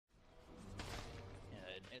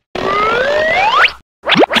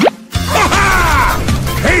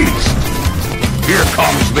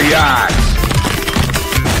the odds?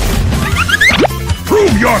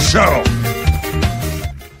 Prove yourself!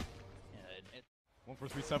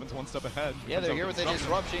 1437's one step ahead. Yeah, they're here with the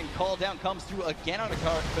disruption. Call down comes through again on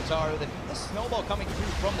Kataru. The snowball coming through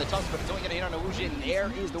from the Tusk, but it's only going to hit on Illusion.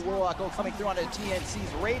 There is the Warlock coming through onto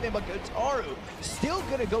TNC's Raven, but Kataru still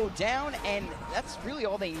going to go down, and that's really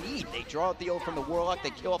all they need. They draw out the ult from the Warlock, they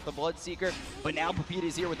kill off the Bloodseeker, but now Pepita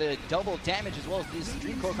is here with a double damage as well as this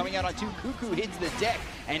Dream Core coming out on 2. Cuckoo hits the deck,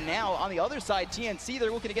 and now on the other side, TNC,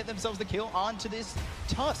 they're looking to get themselves the kill onto this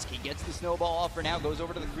Tusk. He gets the snowball off for now, goes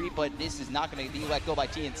over to the creep, but this is not going to be let go by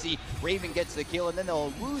TNC. Raven gets the kill, and then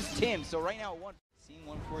they'll lose Tim. So right now, seeing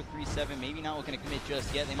 1437, maybe not looking to commit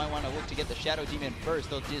just yet. They might want to look to get the Shadow Demon first.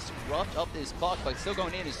 They'll disrupt up this clock, but still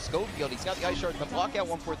going in is Schofield. He's got the Ice Shard to block out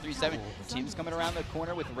 1437. Tim's coming around the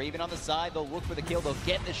corner with Raven on the side. They'll look for the kill. They'll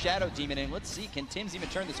get the Shadow Demon, and let's see, can Tim's even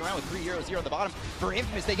turn this around with 3 heroes here on the bottom for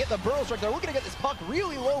Infamous? They get the Burrow Strike. They're looking to get this puck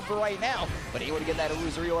really low for right now, but able to get that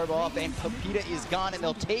Illusory Orb off, and Pepita is gone, and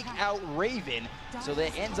they'll take out Raven. So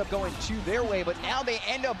that ends up going to their way, but now they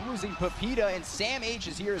end up losing Pepita, and Sam H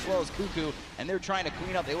is here as well as Cuckoo, and they're trying to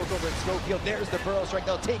clean up. They look over at Schofield. There's the Burrow Strike.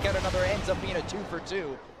 They'll take out another. Ends up being a 2 for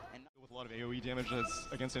 2. And with a lot of AoE damage that's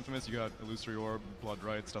against Infamous, you got Illusory Orb, Blood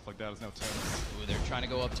Right, stuff like that is now Tim's. Ooh, they're trying to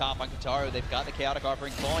go up top on Kataru. They've got the Chaotic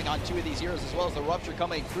Offering falling on 2 of these heroes as well as the Rupture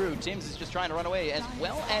coming through. Tim's is just trying to run away, as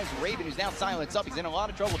well as Raven, who's now silenced up. He's in a lot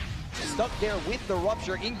of trouble. Stuck there with the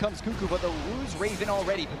Rupture. In comes Cuckoo, but they'll lose Raven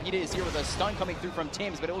already. Pepita is here with a stun coming through from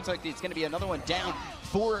Tim's, but it looks like it's going to be another one down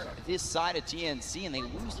for this side of TNC, and they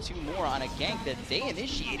lose 2 more on a gank that they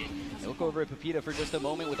initiated. They look over at Pepita for just a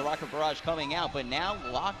moment with the Rocket Barrage coming out, but now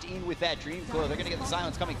locked in with that Dream Core. They're going to get the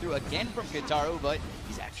silence coming through again from Kataru, but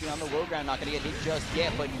he's actually on the low ground, not going to get hit just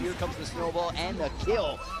yet, but here comes the snowball and the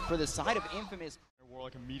kill for the side of Infamous.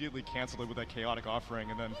 Warlock immediately canceled it with that Chaotic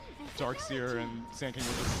Offering, and then Darkseer and Sand King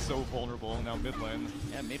were just so vulnerable. Now mid lane.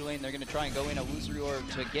 Yeah, mid lane, they're going to try and go in Illusory Orb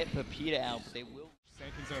to get Pepita out, but they will.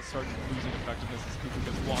 Sand King's going to start losing effectiveness as Cuckoo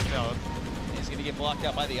gets blocked out. He's going to get blocked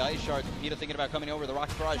out by the Ice Shard. Pepita thinking about coming over. The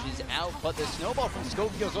Rocket Barrage is out, but the snowball from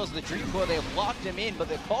Schofield as well as the Dream Core, they have locked him in, but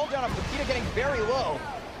the call down on Pepita getting very low.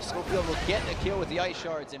 Schofield will get the kill with the Ice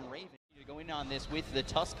Shards, and Raven go in on this with the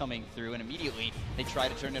Tusk coming through, and immediately they try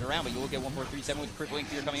to turn it around, but you will get 1437 with Crippling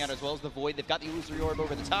Fear coming out as well as the Void. They've got the Illusory Orb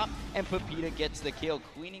over the top, and Pepita gets the kill,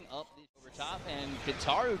 cleaning up the over top, and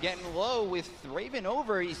Kataru getting low with Raven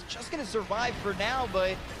over. He's just going to survive for now,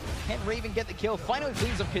 but can Raven get the kill? Finally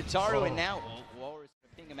cleans up Kataru, and now Walrus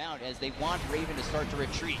ping him out as they want Raven to start to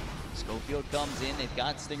retreat. Schofield comes in, they've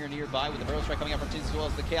got Stinger nearby with the Burrow Strike coming out from Tiz as well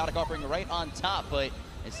as the Chaotic Offering right on top, but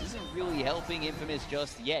this isn't really helping Infamous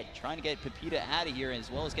just yet. Trying to get Pepita out of here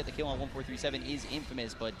as well as get the kill on 1437 is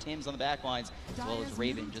Infamous, but Tim's on the back lines as well as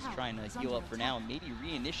Raven just trying to heal up for now and maybe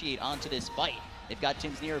reinitiate onto this fight. They've got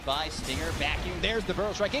Tim's nearby, Stinger, vacuum, there's the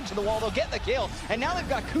Burrow Strike into the wall, they'll get the kill, and now they've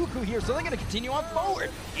got Cuckoo here, so they're going to continue on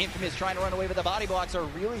forward. Infamous trying to run away, but the body blocks are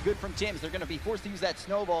really good from Tim's. They're going to be forced to use that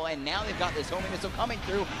snowball, and now they've got this homing missile coming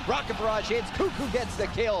through. Rocket Barrage hits, Cuckoo gets the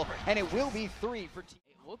kill, and it will be 3 for Team.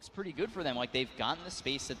 Looks pretty good for them, like they've gotten the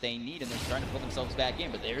space that they need and they're starting to put themselves back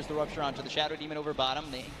in, but there's the Rupture onto the Shadow Demon over bottom.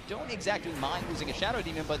 They don't exactly mind losing a Shadow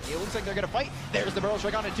Demon, but it looks like they're going to fight. There's the Burrow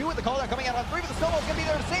Strike on a 2 with the call down coming out on 3, but the snowball's going to be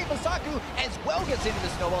there to save Masaku as well gets into the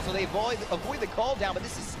snowball, so they avoid the call down, but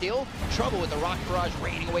this is still trouble with the Rocket Barrage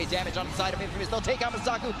raining away damage on the side of Infamous. They'll take out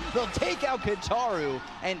Masaku, they'll take out Kataru,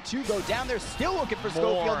 and 2 go down. They're still looking for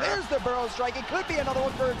Schofield. There's the Burrow Strike. It could be another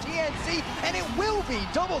one for TNC, and it will be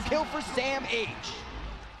double kill for Sam H.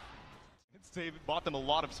 It bought them a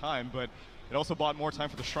lot of time, but it also bought more time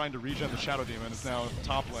for the Shrine to regen the Shadow Demon. It's now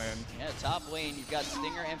top lane. Yeah, top lane, you've got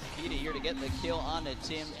Stinger and Pepita here to get the kill on the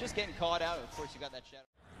Tim. Just getting caught out. Of course, you got that Shadow.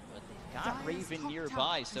 But they've got Raven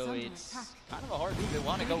nearby, so it's kind of a hard move. They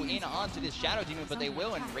want to go in onto this Shadow Demon, but they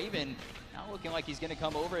will, and Raven now looking like he's going to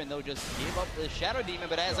come over, and they'll just give up the Shadow Demon.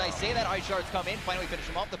 But as I say that, Ice Shards come in, finally finish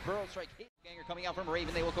him off. The Burrow Strike hit. Ganger coming out from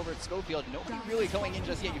Raven. They look over at Schofield. Nobody really going in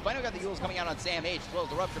just yet. You finally got the Yules coming out on Sam H, as well as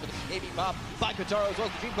the Rupture, but the AB pop by Kataru, as well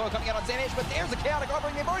as the Dream Core coming out on Sam H. But there's a Chaotic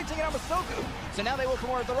Offering. They've already taken out Masoku. So now they look for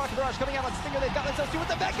more of the Rocket Barrage coming out on Stinger. They've got themselves 2 with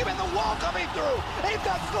the vacuum and the wall coming through. They've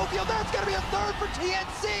got Schofield. That's going to be a 3rd for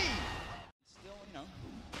TNC. Still, you know,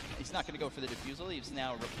 he's not going to go for the defusal. He's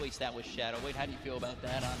now replaced that with Shadow. Wait, how do you feel about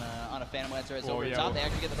that on a Phantom Lancer as over the top? They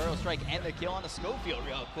actually get the Burrow Strike and the kill on the Schofield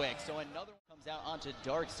real quick. So another one comes out onto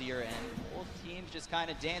Darkseer, and both teams just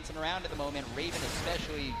kind of dancing around at the moment. Raven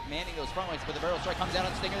especially manning those front lines, but the Burrow Strike comes out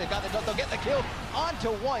on Stinger. They've got the dust. They'll get the kill onto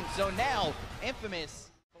 1. So now Infamous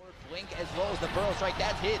Blink as well as the Burrow Strike.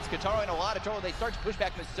 That hits. Kataru in a lot of trouble. They start to push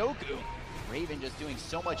back Masoku. Raven just doing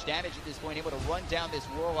so much damage at this point, able to run down this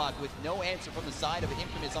Warlock with no answer from the side of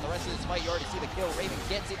Infamous. On the rest of this fight, you already see the kill. Raven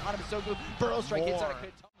gets it on Masoku. Burrow strike hits on a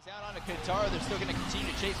Katara. Out on a Katara. They're still going to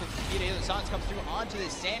continue to chase with Pepita. The Sans comes through onto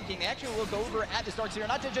this Sand King. They actually look over at this Darkseer.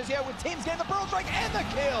 Not just yet with Tim's getting the Burrow strike and the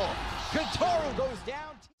kill. Katara goes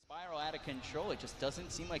down. Spiral out of control. It just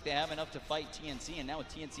doesn't seem like they have enough to fight TNC. And now with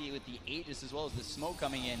TNC with the Aegis as well as the smoke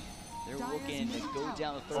coming in, they're looking to go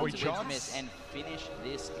down the throats of Infamous and finish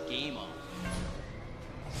this game off.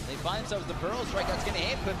 So they find themselves the Burrow strike that's going to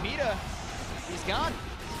hit Pepita. He's gone.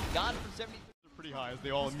 Gone from 70. Pretty high as they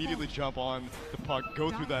all immediately jump on the puck, go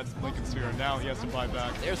through that Lincoln Sphere, and now he has to buy back.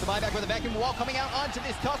 There's the buyback with the vacuum wall coming out onto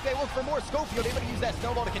this tuck. They look for more. Schofield able to use that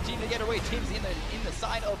snowball to continue to get away. Tim's in the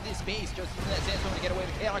side of this base, just using that sandstorm to get away.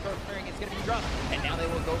 The chaotic overclearing is going to be dropped, and now they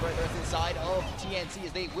will go right there to the side of TNC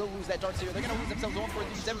as they will lose that Darkseer. They're going to lose themselves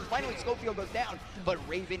 1-4-3-7. Finally, Schofield goes down, but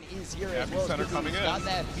Raven is here as well. Center coming in. Got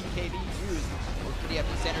that BKB used. The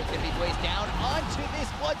epicenter is going to be placed down onto this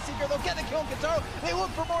Bloodseeker. They'll get the kill on Katara. They look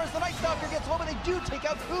for more as the Night Stalker gets low, but they do take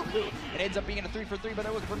out Cuckoo. It ends up being a 3-for-3, but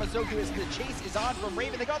they're looking for Masoku as the chase is on from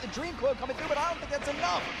Raven. They got the Dream Coil coming through, but I don't think that's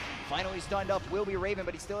enough. Finally stunned up will be Raven,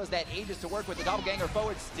 but he still has that Aegis to work with. The Doppelganger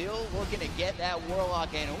forward still looking to get that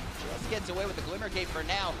Warlock in. Just gets away with the Glimmer Cape for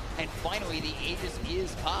now, and finally the Aegis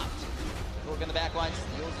is popped. Look in the back line,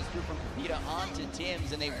 steals this through from Pepita onto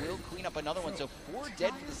Tim's, and they will clean up another one. So 4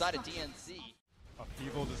 dead for the side of TNC.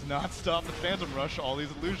 Upheaval does not stop the Phantom Rush, all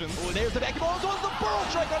these illusions. Oh, there's the vacuum ball, as well as the Burrow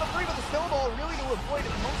strike on a 3 with the Snowball, really to avoid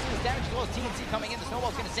most of this damage, as well as TNC coming in. The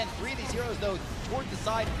Snowball's going to send 3 of these heroes, though, towards the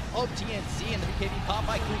side of TNC, and the BKB pop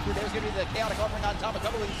by Cuckoo. There's going to be the Chaotic offering on top of a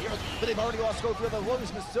couple of these heroes, but they've already lost Schofield. They'll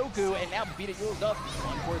lose Masoku, and now Pepita heals up.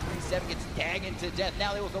 1-4-3-7 gets tagged to death.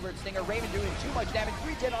 Now they look over at Stinger. Raven doing too much damage.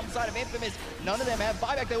 3 dead on the side of Infamous. None of them have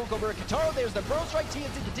buyback. They look over at Katara. There's the Burrow strike.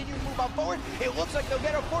 TNC continue to move on forward. It looks like they'll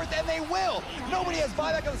get a 4th, and they will. Nobody has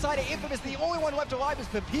buyback on the side of Infamous. The only one left alive is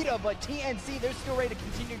Pepita, but TNC, they're still ready to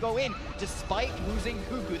continue to go in despite losing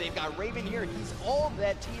Cuckoo. They've got Raven here. He's all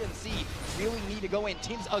that TNC really need to go in.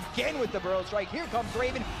 Tim's again with the Burrow strike. Here comes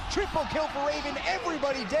Raven. Triple kill for Raven.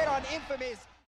 Everybody dead on Infamous.